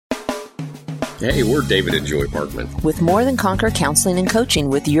Hey, we're David and Joy Parkman. With More Than Conquer Counseling and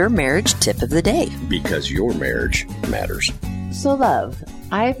Coaching with your marriage tip of the day. Because your marriage matters. So, love,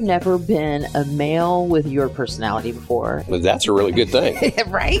 I've never been a male with your personality before. Well, that's a really good thing.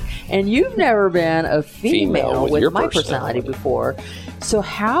 Right? And you've never been a female with your my personality before. So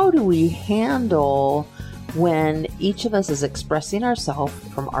how do we handle when each of us is expressing ourselves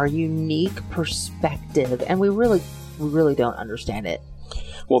from our unique perspective and we really don't understand it?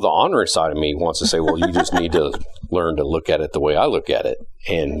 Well, the honorary side of me wants to say, well, you just need to learn to look at it the way I look at it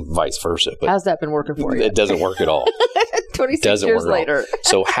and vice versa. But how's that been working for you? It doesn't work at all. 26 years later.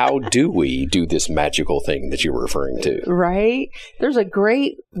 So how do we do this magical thing that you were referring to? Right? There's a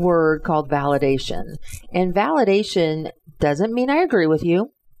great word called validation. And validation doesn't mean I agree with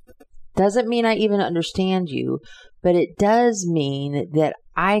you. Doesn't mean I even understand you. But it does mean that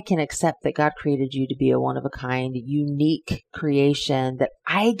I can accept that God created you to be a one-of-a-kind, unique creation that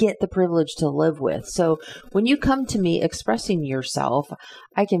I get the privilege to live with. So when you come to me expressing yourself,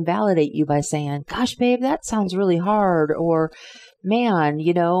 I can validate you by saying, gosh, babe, that sounds really hard. Or, man,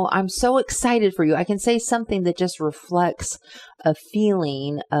 I'm so excited for you. I can say something that just reflects a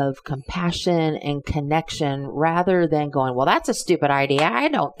feeling of compassion and connection rather than going, well, that's a stupid idea. I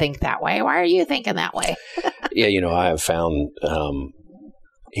don't think that way. Why are you thinking that way? Yeah, I have found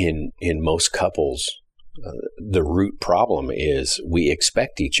in most couples, the root problem is we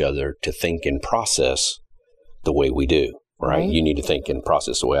expect each other to think and process the way we do. Right? You need to think and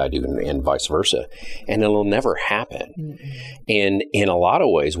process the way I do and vice versa. And it'll never happen. Mm-hmm. And in a lot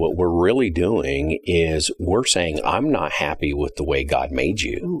of ways, what we're really doing is we're saying, I'm not happy with the way God made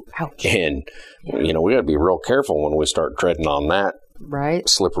you. Ooh, ouch. And, we got to be real careful when we start treading on that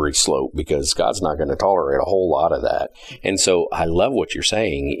slippery slope because God's not going to tolerate a whole lot of that. And so I love what you're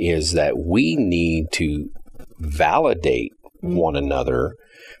saying is that we need to validate one another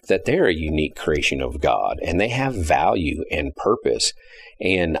that they're a unique creation of God and they have value and purpose.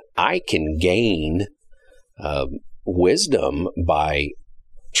 And I can gain wisdom by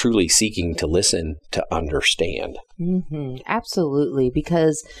truly seeking to listen, to understand. Mm-hmm. Absolutely.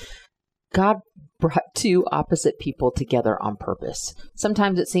 Because God brought two opposite people together on purpose.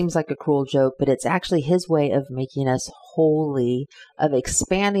 Sometimes it seems like a cruel joke, but it's actually His way of making us holy, of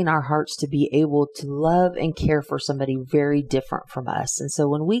expanding our hearts to be able to love and care for somebody very different from us. And so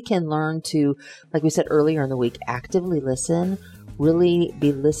when we can learn to, like we said earlier in the week, actively listen, really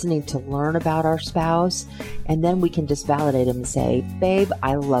be listening to learn about our spouse, and then we can just validate them and say, babe,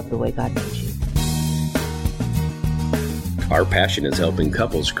 I love the way God made you. Our passion is helping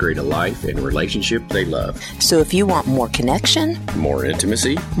couples create a life and relationship they love. So if you want more connection, more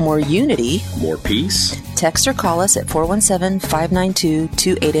intimacy, more unity, more peace, text or call us at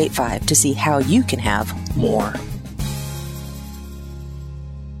 417-592-2885 to see how you can have more.